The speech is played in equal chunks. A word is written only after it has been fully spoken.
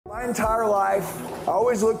My entire life, I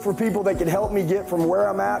always look for people that can help me get from where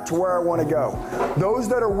I'm at to where I want to go. Those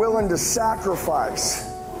that are willing to sacrifice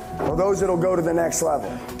are those that'll go to the next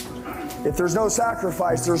level. If there's no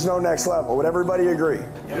sacrifice, there's no next level. Would everybody agree?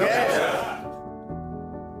 Yes.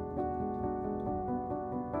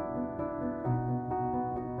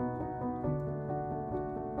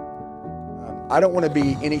 I don't want to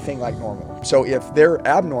be anything like normal. So if they're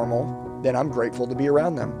abnormal, then I'm grateful to be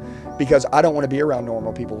around them, because I don't want to be around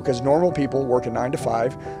normal people, because normal people work a 9 to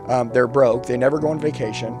 5, they're broke, they never go on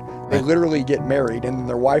vacation, they literally get married and then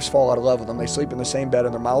their wives fall out of love with them, they sleep in the same bed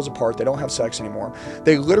and they're miles apart, they don't have sex anymore,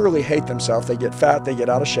 they literally hate themselves, they get fat, they get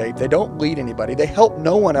out of shape, they don't lead anybody, they help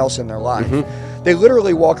no one else in their life. They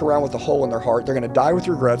literally walk around with a hole in their heart. They're going to die with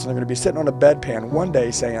regrets, and they're going to be sitting on a bedpan one day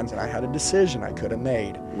saying, I had a decision I could have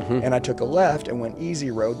made, and I took a left and went easy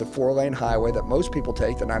road, the 4-lane highway that most people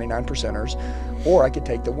take, the 99 percenters, or I could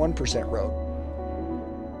take the 1% road.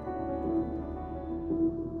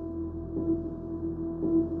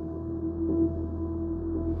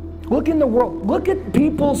 Look in the world. Look at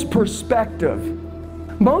people's perspective.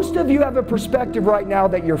 Most of you have a perspective right now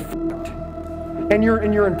that you're fucked, and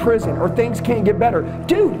you're in prison, or things can't get better.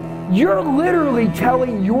 Dude, you're literally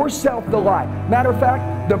telling yourself the lie. Matter of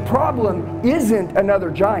fact, the problem isn't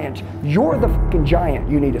another giant. You're the fucking giant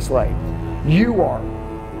you need to slay. You are.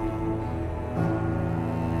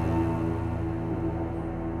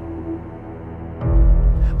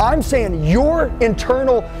 I'm saying your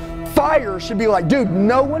internal fire should be like, dude,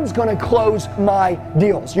 no one's gonna close my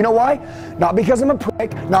deals. You know why? Not because I'm a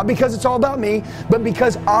prick, not because it's all about me, but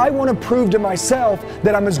because I want to prove to myself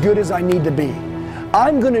that I'm as good as I need to be.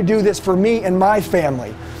 I'm gonna do this for me and my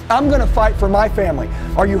family. I'm gonna fight for my family.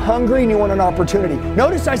 Are you hungry and you want an opportunity?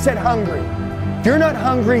 Notice I said hungry. If you're not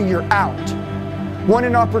hungry, you're out. Want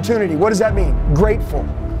an opportunity, what does that mean? Grateful.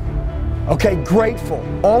 Okay, grateful.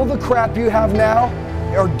 All the crap you have now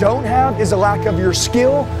or don't have is a lack of your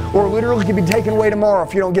skill, or literally can be taken away tomorrow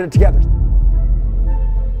if you don't get it together.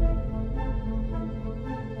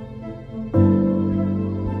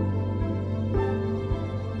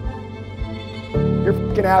 You're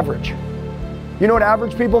fucking average. You know what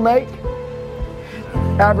average people make?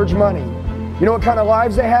 Average money. You know what kind of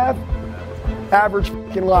lives they have? Average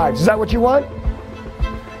fucking lives. Is that what you want?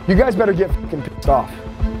 You guys better get fucking pissed off.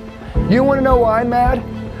 You want to know why I'm mad?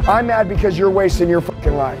 I'm mad because you're wasting your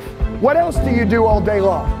fucking life. What else do you do all day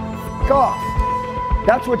long? Fuck off.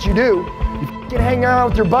 That's what you do. You fucking hang out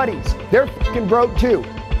with your buddies. They're fucking broke too.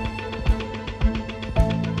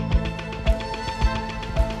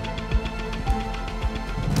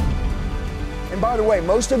 And by the way,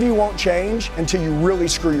 most of you won't change until you really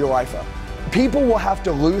screw your life up. People will have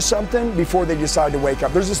to lose something before they decide to wake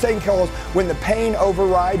up. There's this thing called, when the pain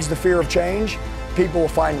overrides the fear of change, people will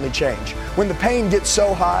finally change. When the pain gets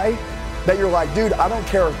so high that you're like, dude, I don't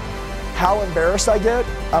care how embarrassed I get,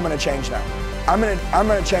 I'm gonna change now. I'm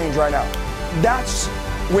gonna change right now. That's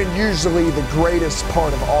when usually the greatest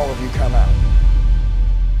part of all of you come out.